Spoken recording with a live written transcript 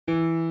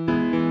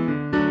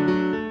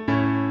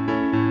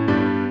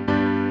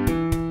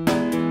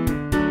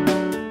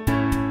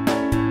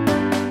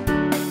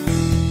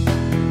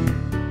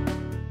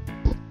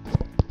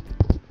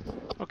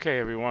Okay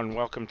everyone,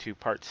 welcome to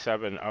part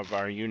 7 of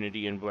our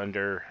Unity and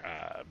Blender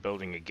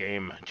building a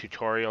game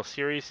tutorial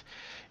series.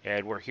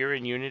 And we're here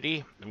in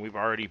Unity and we've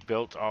already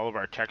built all of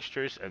our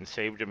textures and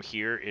saved them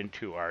here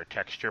into our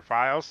texture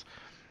files.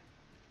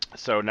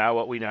 So now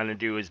what we want to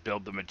do is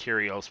build the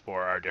materials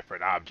for our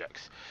different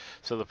objects.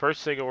 So the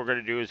first thing we're going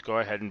to do is go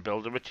ahead and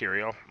build a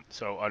material.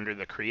 So under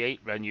the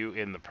Create menu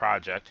in the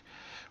project,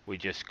 we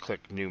just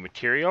click New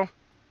Material.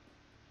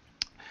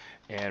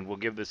 And we'll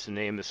give this a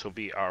name. This will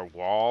be our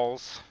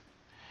walls.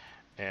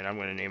 And I'm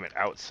going to name it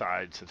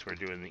outside since we're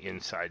doing the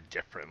inside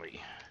differently.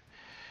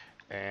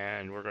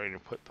 And we're going to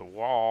put the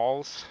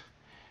walls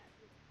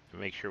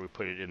and make sure we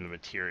put it in the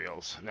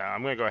materials. Now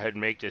I'm going to go ahead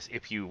and make this.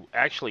 If you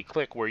actually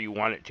click where you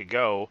want it to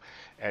go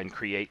and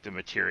create the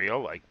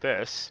material like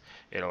this,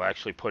 it'll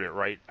actually put it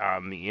right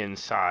on the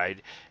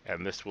inside,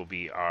 and this will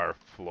be our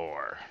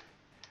floor.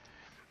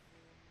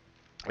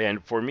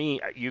 And for me,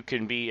 you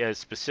can be as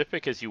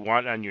specific as you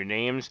want on your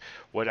names.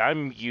 What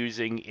I'm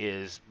using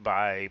is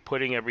by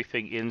putting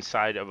everything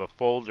inside of a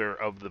folder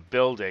of the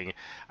building,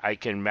 I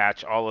can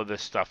match all of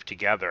this stuff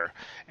together.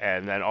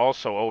 And then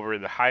also over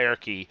the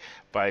hierarchy,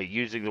 by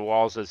using the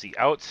walls as the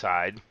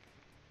outside,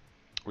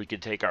 we can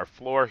take our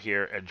floor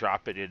here and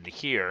drop it into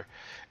here.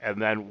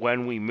 And then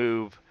when we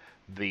move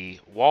the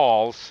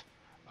walls,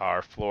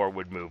 our floor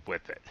would move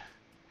with it.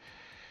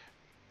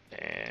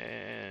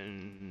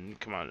 And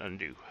come on,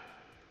 undo.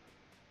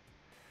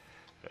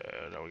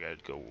 Now we gotta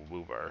go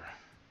move our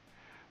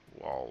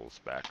walls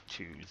back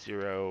to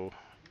 0,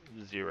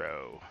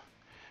 0.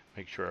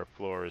 Make sure our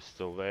floor is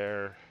still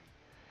there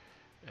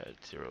at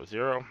 0,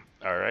 0.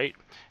 Alright,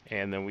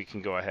 and then we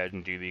can go ahead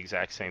and do the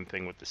exact same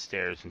thing with the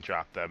stairs and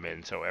drop them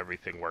in so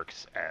everything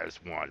works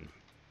as one.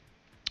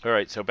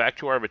 Alright, so back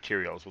to our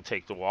materials. We'll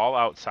take the wall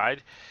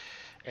outside,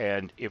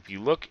 and if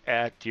you look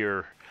at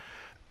your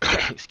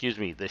excuse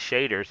me, the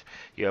shaders,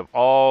 you have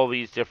all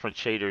these different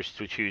shaders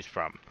to choose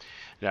from.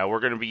 Now we're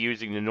going to be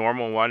using the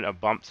normal one, a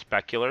bump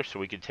specular, so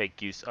we can take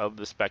use of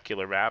the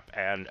specular map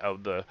and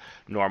of the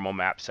normal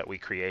maps that we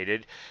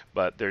created.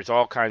 But there's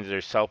all kinds,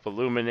 there's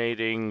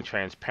self-illuminating,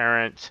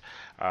 transparent,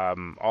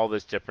 all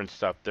this different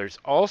stuff. There's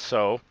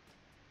also,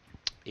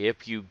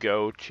 if you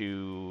go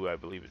to, I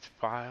believe it's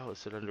File,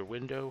 is it under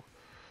Window?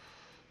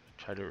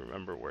 I'm trying to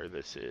remember where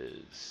this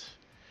is.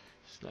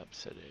 Snap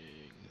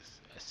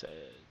Settings,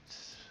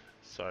 Assets,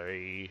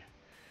 sorry.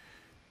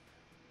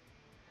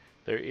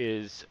 There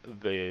is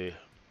the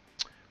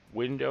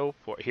window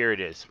for, here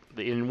it is,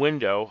 in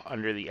Window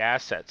under the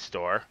Asset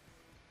Store,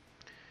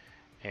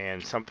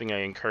 and something I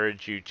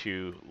encourage you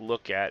to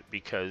look at,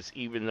 because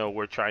even though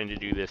we're trying to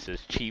do this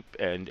as cheap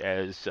and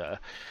as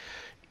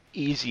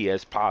easy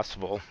as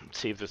possible, let's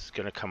see if this is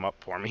going to come up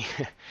for me.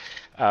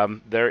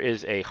 There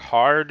is a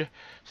hard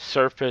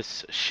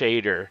surface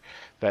shader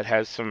that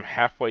has some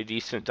halfway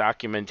decent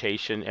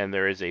documentation, and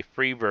there is a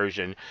free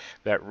version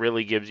that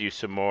really gives you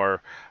some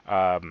more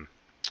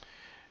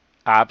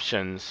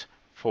options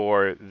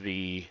for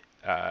the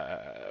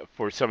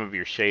for some of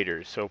your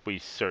shaders. So if we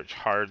search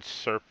hard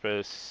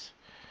surface,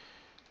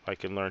 I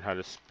can learn how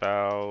to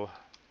spell.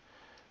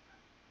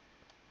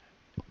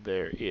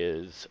 There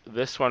is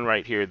this one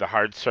right here, the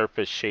hard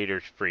surface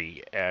shaders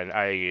free, and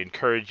I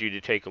encourage you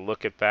to take a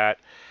look at that.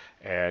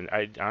 And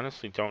I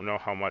honestly don't know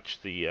how much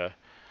the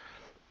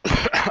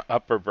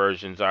upper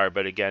versions are,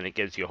 but again, it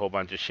gives you a whole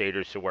bunch of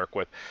shaders to work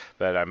with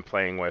that I'm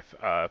playing with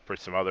for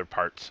some other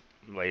parts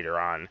later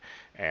on,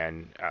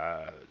 and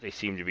they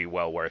seem to be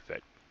well worth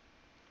it.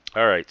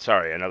 Alright,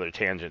 sorry, another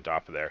tangent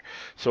off of there.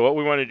 So what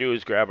we want to do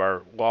is grab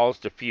our walls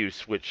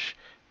diffuse, which,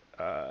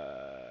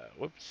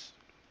 whoops,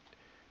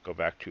 go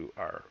back to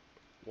our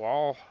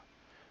wall,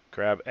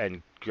 grab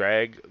and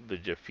drag the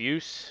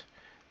diffuse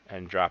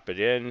and drop it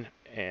in,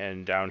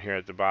 and down here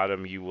at the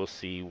bottom you will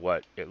see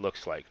what it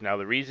looks like. Now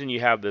the reason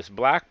you have this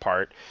black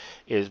part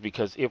is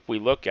because if we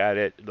look at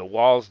it, the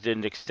walls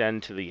didn't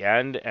extend to the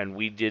end, and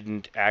we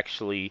didn't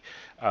actually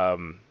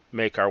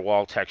make our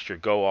wall texture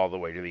go all the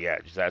way to the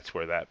edge. That's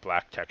where that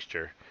black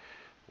texture,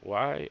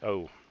 why?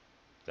 Oh,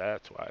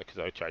 that's why, because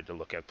I tried to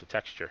look at the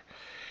texture.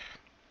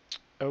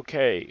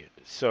 Okay,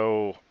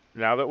 so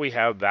now that we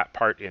have that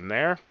part in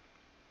there,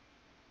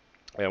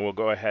 and we'll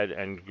go ahead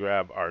and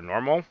grab our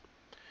normal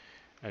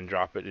and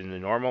drop it into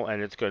normal,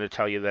 and it's going to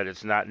tell you that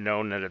it's not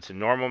known that it's a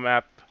normal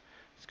map.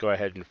 Let's go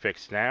ahead and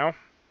fix now,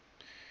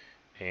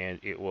 and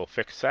it will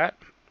fix that.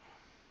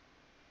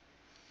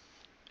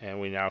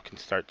 And we now can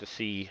start to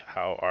see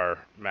how our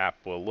map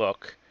will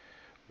look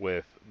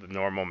with the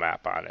normal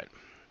map on it.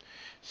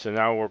 So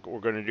now what we're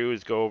going to do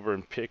is go over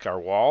and pick our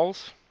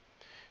walls,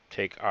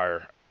 take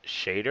our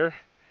shader,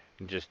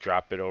 and just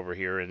drop it over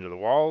here into the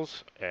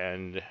walls,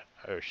 and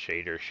our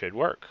shader should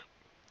work.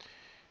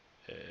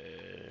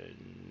 And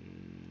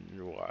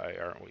why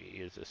aren't we?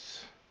 Is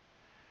this?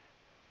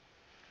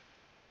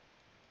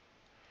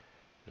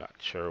 Not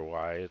sure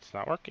why it's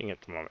not working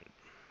at the moment.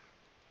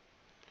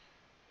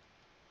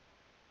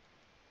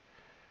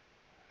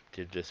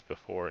 Did this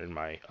before in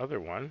my other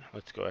one.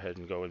 Let's go ahead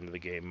and go into the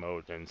game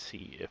mode and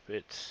see if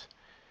it's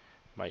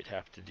might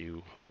have to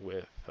do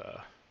with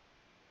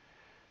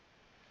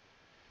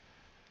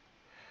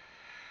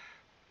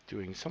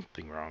doing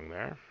something wrong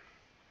there.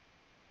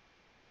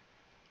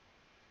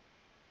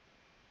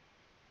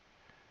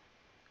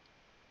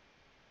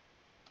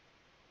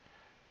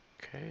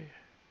 Okay.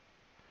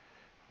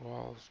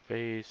 Wall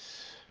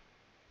space.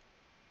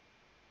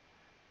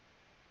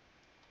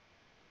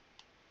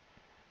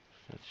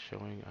 That's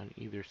showing on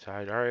either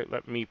side. All right,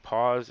 let me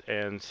pause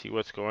and see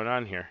what's going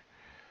on here.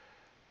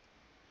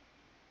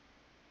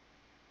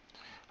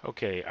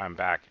 Okay, I'm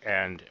back.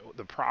 And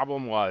the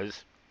problem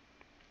was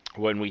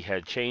when we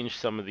had changed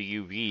some of the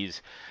UVs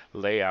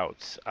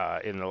layouts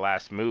in the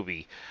last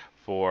movie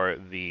for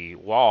the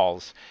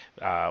walls,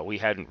 I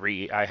hadn't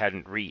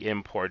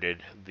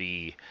re-imported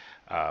the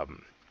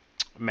um,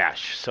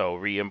 mesh. So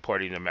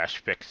re-importing the mesh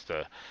fixed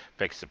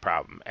the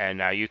problem. And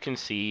now you can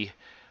see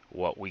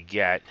what we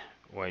get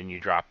when you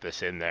drop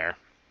this in there.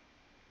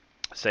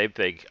 Same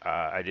thing.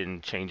 I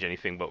didn't change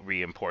anything but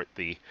re-import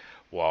the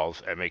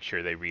walls and make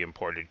sure they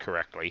re-imported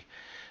correctly.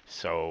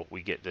 So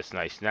we get this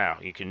nice now.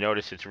 You can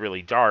notice it's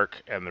really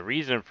dark, and the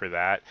reason for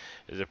that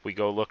is if we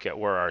go look at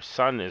where our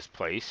sun is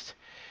placed,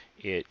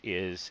 it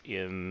is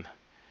in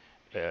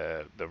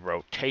the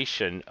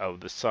rotation of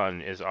the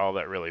sun is all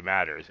that really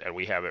matters, and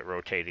we have it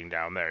rotating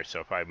down there.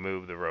 So if I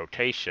move the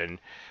rotation,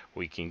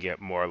 we can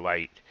get more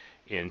light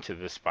into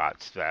the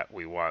spots that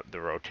we want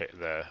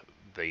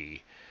the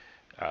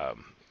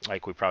um,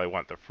 like we probably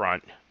want the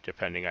front,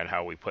 depending on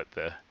how we put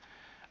the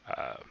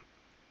uh,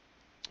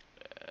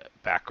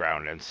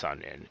 background and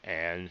sun in.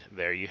 And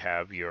there you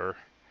have your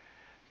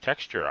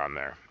texture on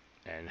there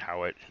and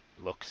how it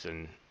looks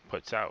and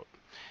puts out.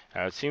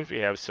 Now it seems we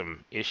have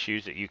some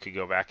issues that you could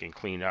go back and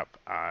clean up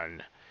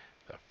on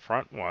the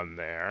front one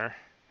there.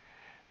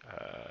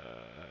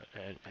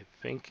 And I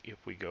think if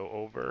we go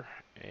over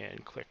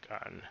and click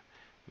on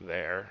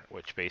there,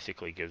 which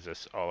basically gives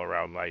us all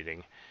around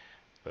lighting,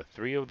 the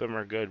three of them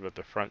are good, but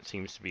the front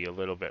seems to be a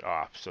little bit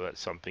off, so that's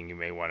something you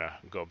may want to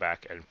go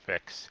back and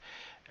fix.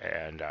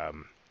 And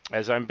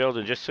as I'm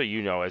building, just so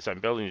you know, as I'm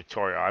building the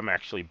tutorial, I'm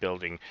actually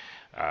building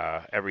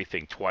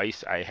everything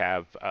twice. I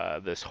have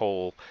this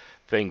whole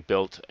thing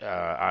built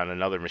on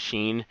another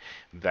machine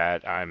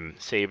that I'm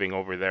saving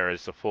over there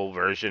as the full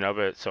version of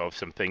it. So if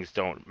some things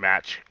don't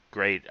match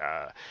great,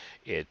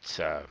 it's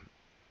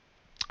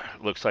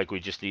looks like we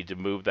just need to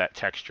move that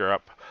texture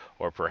up,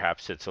 or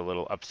perhaps it's a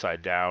little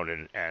upside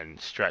down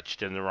and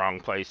stretched in the wrong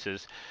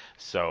places.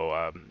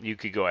 So you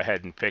could go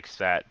ahead and fix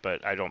that,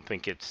 but I don't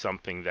think it's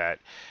something that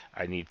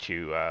I need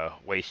to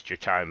waste your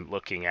time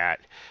looking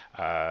at.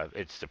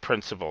 It's the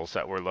principles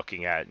that we're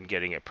looking at, and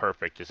getting it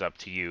perfect is up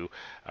to you.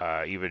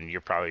 Even you're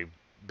probably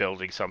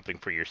building something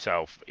for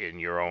yourself in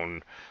your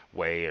own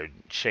way or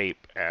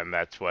shape, and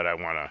that's what I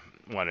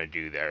want to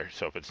do there.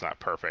 So if it's not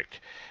perfect,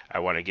 I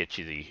want to get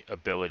you the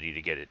ability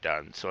to get it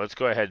done. So let's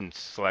go ahead and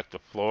select the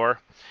floor,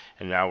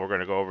 and now we're going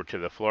to go over to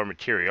the floor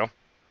material.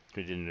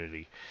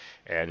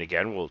 And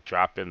again, we'll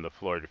drop in the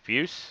floor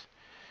diffuse.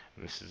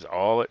 And this is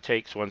all it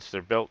takes once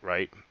they're built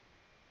right.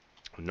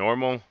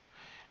 Normal,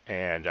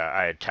 and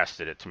I had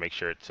tested it to make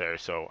sure it's there,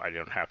 so I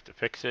don't have to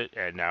fix it.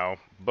 And now,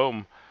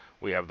 boom,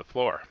 we have the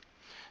floor.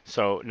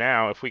 So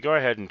now, if we go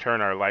ahead and turn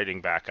our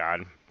lighting back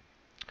on,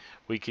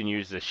 we can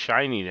use the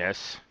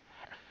shininess,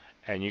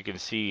 and you can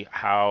see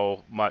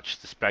how much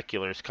the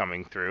specular is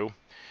coming through.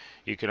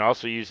 You can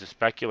also use the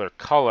specular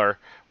color,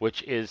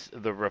 which is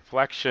the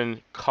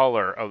reflection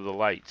color of the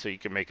light. So you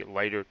can make it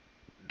lighter,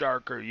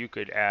 darker. You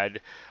could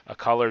add a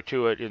color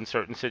to it in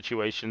certain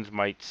situations,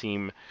 might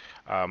seem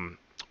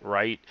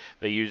right.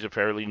 They use a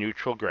fairly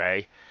neutral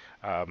gray.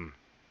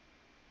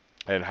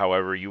 And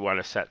however you want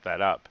to set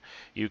that up.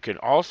 You can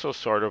also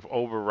sort of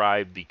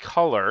override the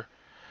color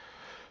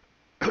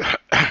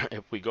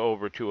if we go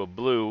over to a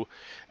blue,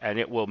 and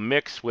it will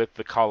mix with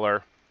the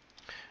color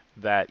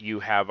that you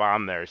have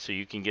on there, so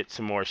you can get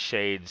some more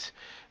shades.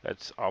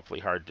 That's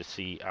awfully hard to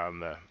see on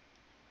the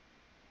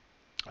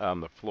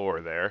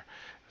floor there.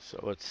 So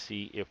let's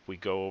see if we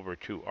go over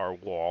to our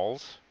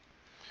walls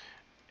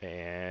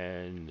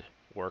and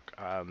work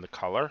on the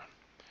color.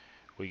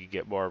 We could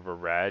get more of a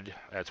red.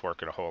 That's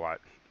working a whole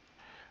lot.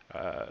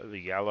 The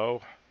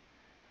yellow,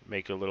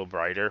 make it a little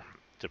brighter.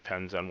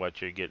 Depends on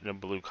what you're getting, a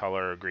blue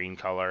color or green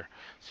color.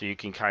 So you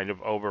can kind of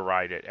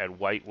override it, and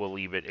white will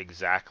leave it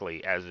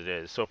exactly as it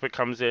is. So if it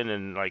comes in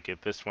and like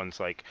if this one's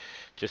like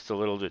just a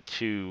little bit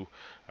too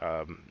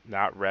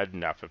not red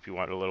enough, if you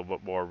want a little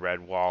bit more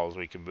red walls,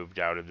 we can move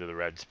down into the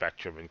red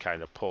spectrum and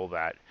kind of pull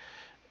that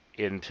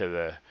into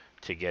the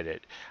to get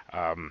it.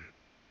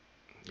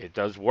 It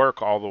does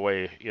work all the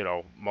way, you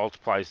know,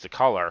 multiplies the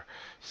color,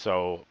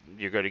 so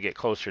you're going to get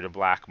closer to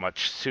black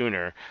much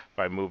sooner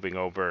by moving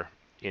over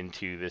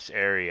into this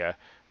area.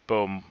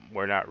 Boom,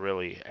 we're not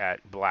really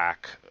at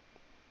black,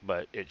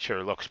 but it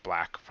sure looks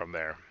black from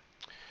there.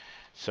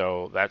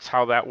 So that's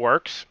how that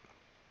works.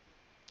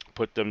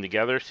 Put them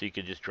together so you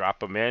can just drop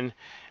them in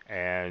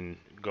and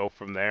go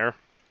from there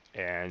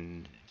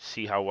and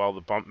see how well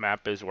the bump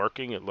map is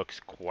working. It looks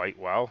quite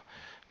well.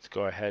 Let's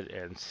go ahead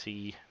and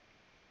see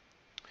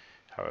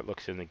how it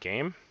looks in the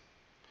game.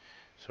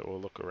 So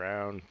we'll look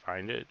around,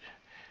 find it,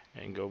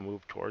 and go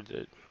move towards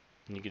it.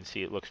 And you can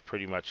see it looks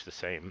pretty much the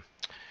same.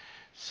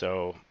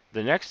 So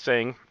the next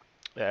thing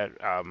that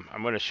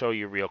I'm going to show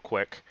you real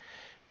quick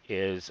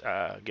is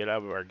get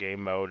out of our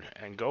game mode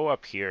and go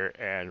up here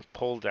and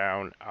pull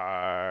down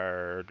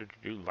our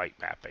light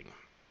mapping.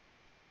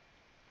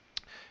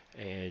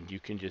 And you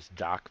can just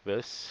dock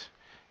this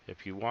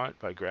if you want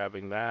by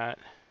grabbing that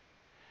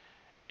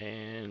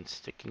and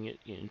sticking it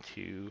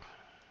into,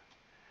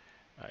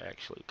 I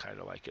actually kind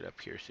of like it up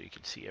here so you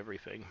can see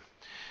everything.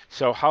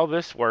 So how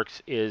this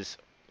works is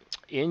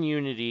in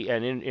Unity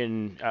and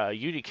in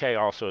UDK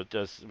also it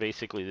does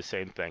basically the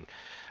same thing.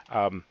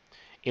 Um,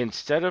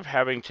 Instead of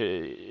having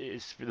to,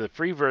 the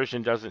free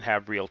version doesn't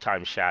have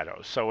real-time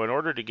shadows. So in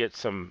order to get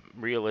some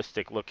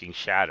realistic looking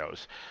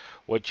shadows,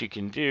 what you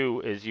can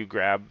do is you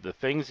grab the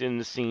things in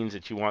the scenes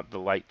that you want the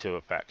light to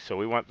affect. So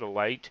we want the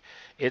light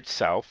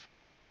itself.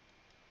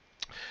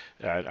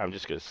 I'm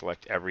just going to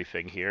select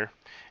everything here.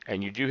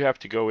 And you do have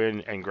to go in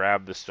and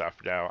grab the stuff.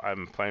 Now,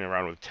 I'm playing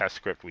around with test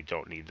script. We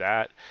don't need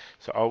that.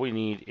 So all we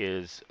need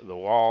is the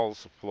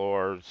walls, the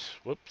floors.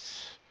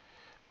 Whoops.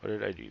 What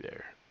did I do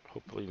there?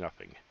 Hopefully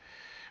nothing.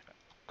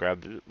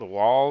 Grab the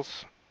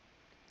walls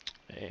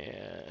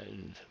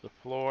and the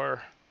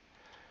floor.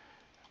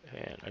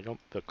 And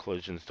the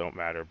collisions don't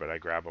matter, but I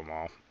grab them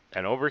all.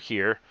 And over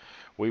here,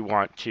 we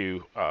want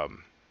to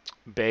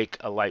bake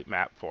a light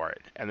map for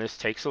it. And this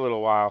takes a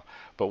little while,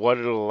 but what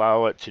it'll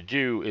allow it to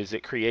do is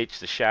it creates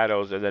the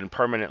shadows and then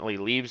permanently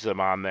leaves them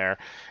on there,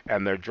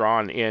 and they're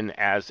drawn in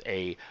as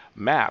a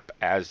map,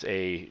 as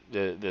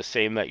the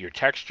same that your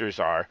textures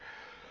are,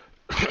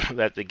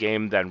 that the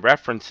game then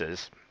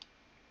references.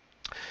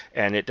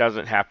 And it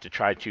doesn't have to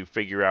try to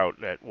figure out,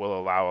 that will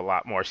allow a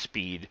lot more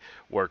speed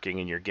working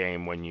in your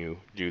game when you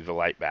do the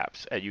light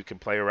maps. And you can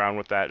play around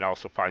with that and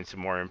also find some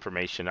more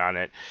information on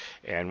it.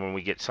 And when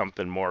we get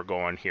something more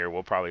going here,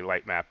 we'll probably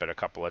light map it a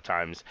couple of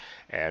times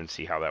and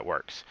see how that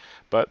works.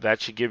 But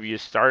that should give you a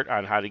start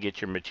on how to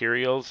get your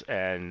materials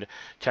and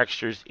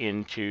textures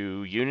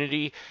into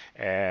Unity,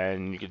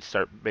 and you can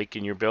start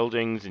making your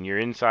buildings and your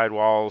inside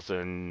walls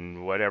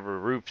and whatever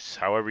roofs,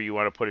 however you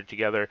want to put it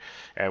together,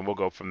 and we'll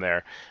go from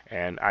there.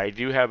 And I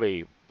do have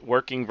a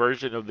working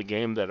version of the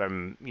game that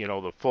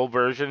the full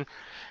version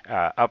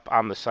up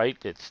on the site.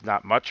 It's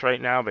not much right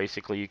now.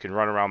 Basically, you can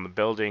run around the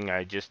building.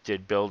 I just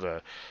did build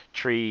a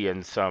tree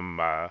and some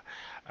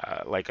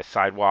like a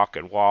sidewalk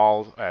and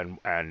wall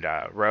and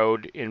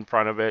road in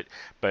front of it.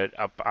 But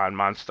up on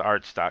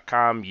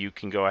monsterarts.com, you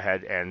can go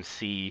ahead and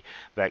see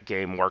that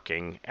game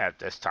working at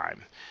this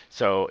time.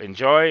 So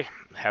enjoy.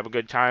 Have a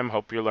good time.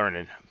 Hope you're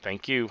learning.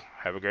 Thank you.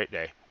 Have a great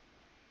day.